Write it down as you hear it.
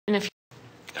And if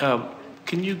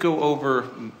Can you go over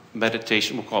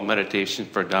meditation? We'll call meditation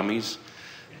for dummies.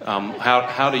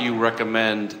 How do you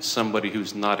recommend somebody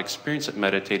who's not experienced at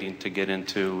meditating to get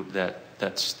into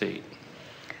that state?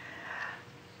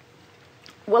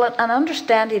 Well, an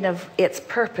understanding of its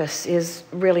purpose is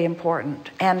really important.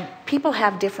 And people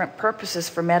have different purposes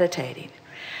for meditating.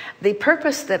 The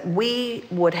purpose that we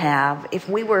would have if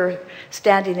we were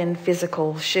standing in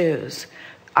physical shoes,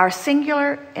 our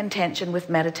singular intention with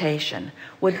meditation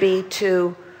would be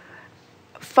to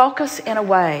focus in a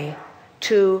way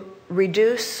to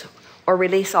reduce or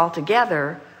release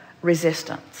altogether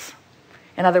resistance.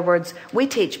 In other words, we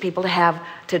teach people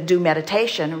to do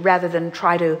meditation rather than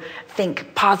try to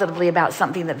think positively about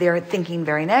something that they're thinking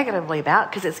very negatively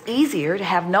about, because it's easier to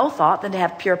have no thought than to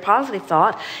have pure positive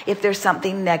thought if there's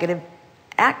something negative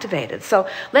activated. So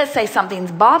let's say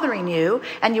something's bothering you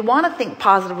and you want to think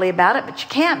positively about it, but you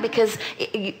can't because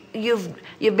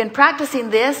you've been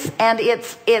practicing this and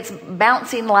it's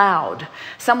bouncing loud.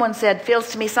 Someone said,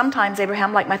 feels to me sometimes,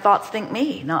 Abraham, like my thoughts think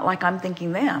me, not like I'm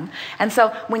thinking them. And so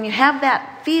when you have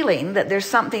that feeling that there's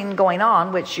something going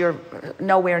on, which you're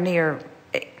nowhere near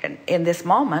in this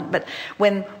moment, but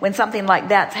when something like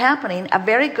that's happening, a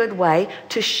very good way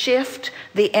to shift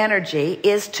the energy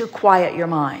is to quiet your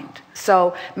mind.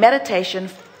 So meditation,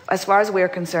 as far as we're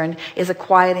concerned, is a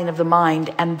quieting of the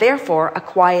mind and therefore a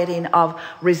quieting of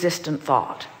resistant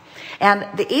thought. And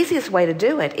the easiest way to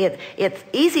do it, it's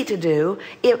easy to do,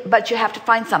 but you have to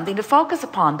find something to focus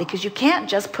upon, because you can't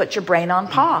just put your brain on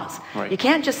pause. Right. You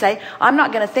can't just say, I'm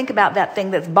not going to think about that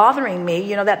thing that's bothering me.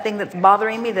 You know, that thing that's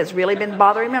bothering me, that's really been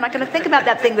bothering me. I'm not going to think about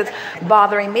that thing that's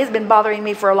bothering me. It's been bothering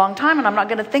me for a long time, and I'm not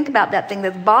going to think about that thing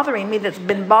that's bothering me, that's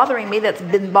been bothering me, that's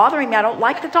been bothering me. I don't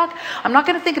like to talk. I'm not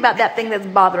going to think about that thing that's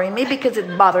bothering me because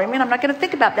it's bothering me, and I'm not going to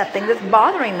think about that thing that's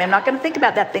bothering me. I'm not going to think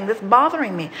about that thing that's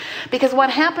bothering me. Because what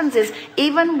happens is,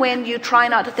 even when you try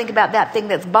not to think about that thing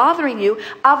that's bothering you,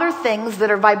 other things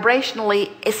that are vibrationally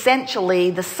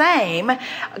essentially the same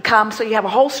come, so you have a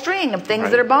whole string of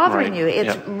things that are bothering you.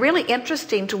 It's really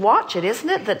interesting to watch it, isn't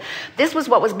it? That this was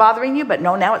what was bothering you, but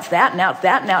no, now it's that, now it's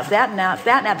that, now it's that, now it's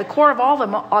that. Now the core of all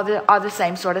of them are the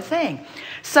same sort of thing.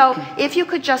 So if you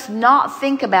could just not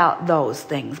think about those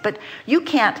things, but you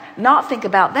can't not think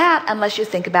about that unless you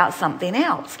think about something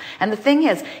else. And the thing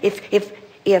is,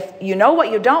 if you know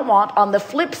what you don't want, on the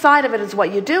flip side of it is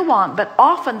what you do want, but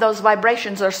often those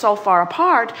vibrations are so far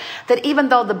apart that even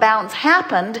though the bounce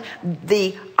happened,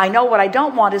 the I know what I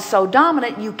don't want is so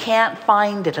dominant, you can't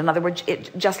find it. In other words,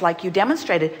 just like you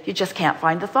demonstrated, you just can't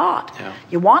find the thought. Yeah.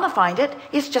 You want to find it,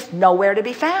 it's just nowhere to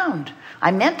be found. I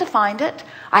meant to find it.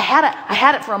 I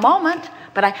had it for a moment,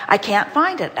 but I can't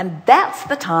find it. And that's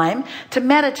the time to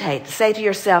meditate. Say to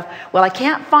yourself, well, I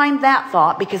can't find that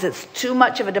thought because it's too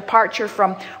much of a departure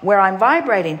from where I'm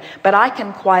vibrating, but I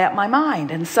can quiet my mind.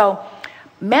 And so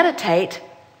meditation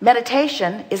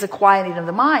is a quieting of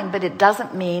the mind, but it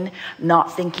doesn't mean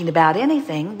not thinking about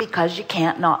anything, because you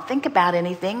can't not think about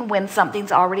anything when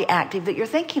something's already active that you're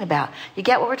thinking about. You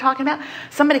get what we're talking about?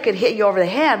 Somebody could hit you over the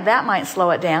head. That might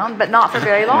slow it down, but not for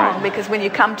very long, because when you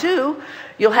come to,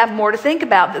 you'll have more to think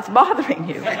about that's bothering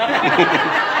you.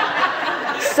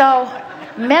 So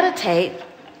meditate.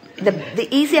 The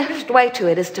easiest way to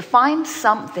it is to find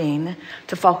something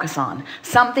to focus on,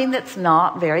 something that's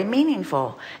not very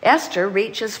meaningful. Esther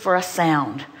reaches for a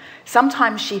sound.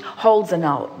 Sometimes she holds a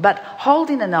note, but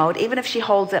holding a note, even if she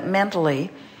holds it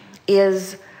mentally,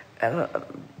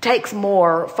 takes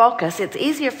more focus. It's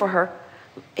easier for her.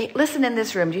 Listen in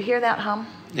this room. Do you hear that hum?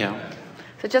 Yeah.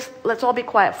 So just let's all be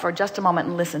quiet for just a moment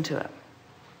and listen to it.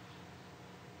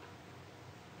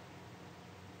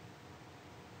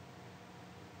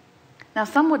 Now,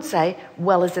 some would say,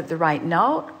 well, is it the right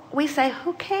note? We say,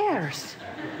 who cares?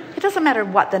 It doesn't matter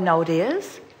what the note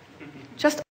is.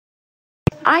 Just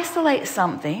isolate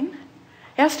something.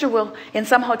 Esther will, in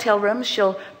some hotel rooms,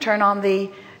 she'll turn on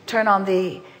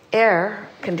the air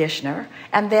conditioner,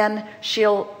 and then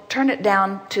she'll turn it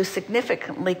down to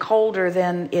significantly colder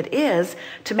than it is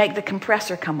to make the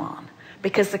compressor come on,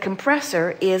 because the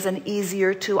compressor is an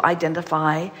easier to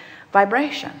identify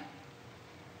vibration.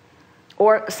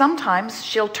 Or sometimes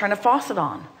she'll turn a faucet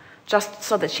on just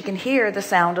so that she can hear the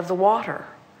sound of the water.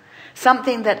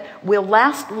 Something that will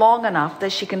last long enough,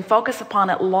 that she can focus upon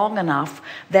it long enough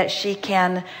that she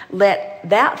can let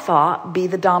that thought be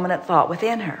the dominant thought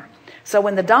within her. So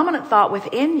when the dominant thought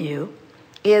within you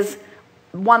is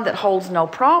one that holds no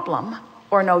problem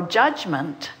or no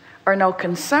judgment or no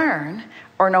concern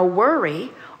or no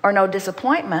worry or no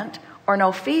disappointment or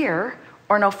no fear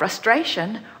or no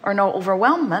frustration or no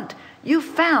overwhelmment, you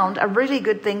found a really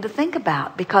good thing to think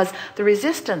about, because the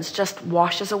resistance just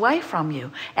washes away from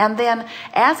you. And then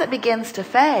as it begins to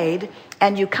fade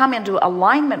and you come into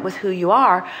alignment with who you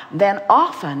are, then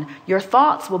often your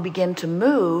thoughts will begin to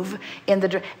move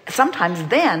sometimes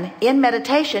then in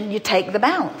meditation you take the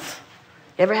bounce.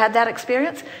 Ever had that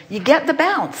experience? You get the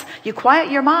bounce. You quiet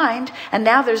your mind, and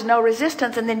now there's no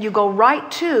resistance, and then you go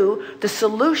right to the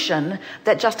solution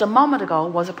that just a moment ago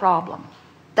was a problem.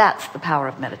 That's the power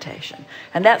of meditation.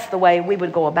 And that's the way we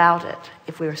would go about it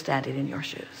if we were standing in your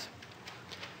shoes.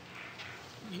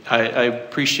 I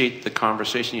appreciate the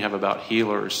conversation you have about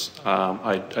healers.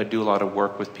 I do a lot of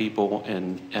work with people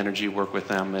and energy work with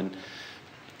them, and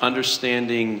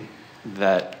understanding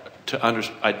that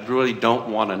I really don't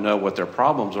want to know what their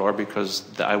problems are, because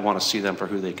I want to see them for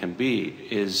who they can be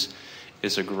is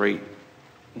a great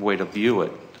way to view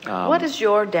it. What is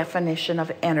your definition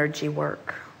of energy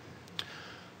work?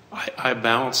 I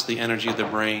balance the energy of the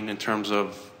brain in terms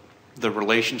of the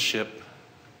relationship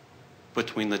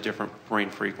between the different brain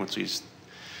frequencies.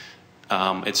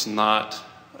 I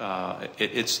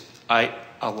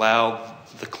allow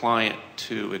the client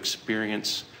to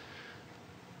experience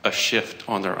a shift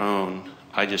on their own.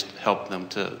 I just help them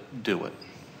to do it.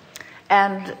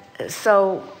 And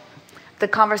so the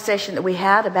conversation that we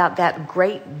had about that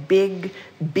great big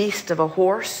beast of a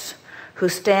horse who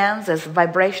stands as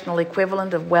vibrational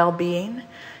equivalent of well-being,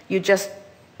 you just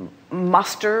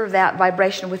muster that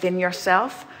vibration within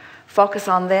yourself, focus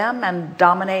on them, and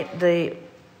dominate the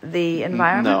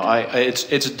environment? No,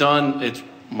 it's done.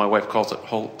 My wife calls it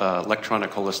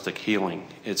electronic holistic healing.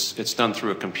 It's done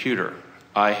through a computer.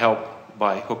 I help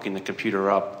by hooking the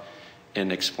computer up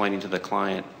and explaining to the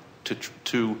client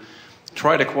to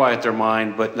try to quiet their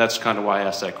mind, but that's kind of why I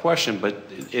asked that question. But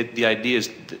the idea is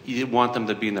you want them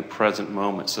to be in the present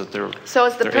moment so that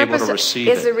they're able to receive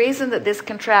it. Is the reason that this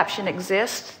contraption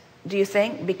exists, do you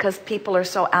think, because people are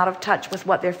so out of touch with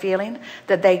what they're feeling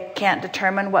that they can't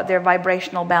determine what their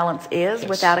vibrational balance is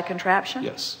without a contraption?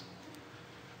 Yes.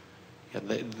 Yeah,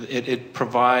 it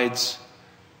provides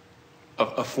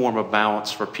a form of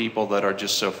balance for people that are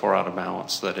just so far out of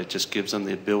balance that it just gives them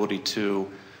the ability to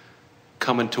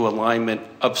come into alignment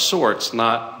of sorts,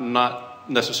 not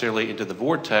necessarily into the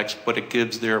vortex, but it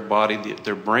gives their body,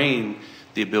 their brain,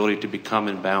 the ability to become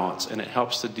in balance, and it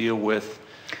helps to deal with.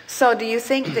 So do you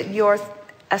think that you're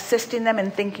assisting them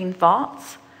in thinking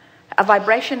thoughts? A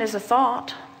vibration is a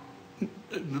thought.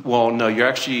 Well, no, you're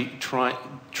actually trying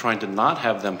to not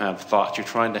have them have thoughts. You're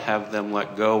trying to have them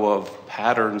let go of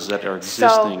patterns that are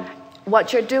existing. So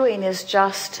what you're doing is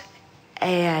just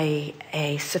a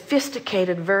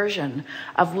sophisticated version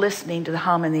of listening to the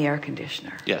hum in the air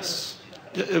conditioner. Yes.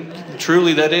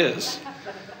 Truly that is.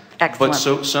 Excellent.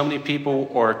 But so many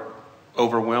people are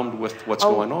overwhelmed with what's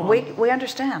going on. We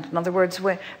understand. In other words,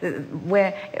 when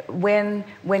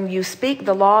you speak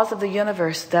the laws of the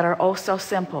universe that are oh so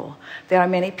simple, there are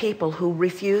many people who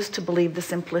refuse to believe the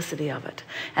simplicity of it.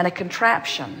 And a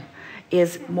contraption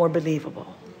is more believable.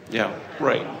 Yeah,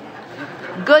 right.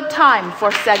 Good time for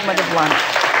a segment of lunch.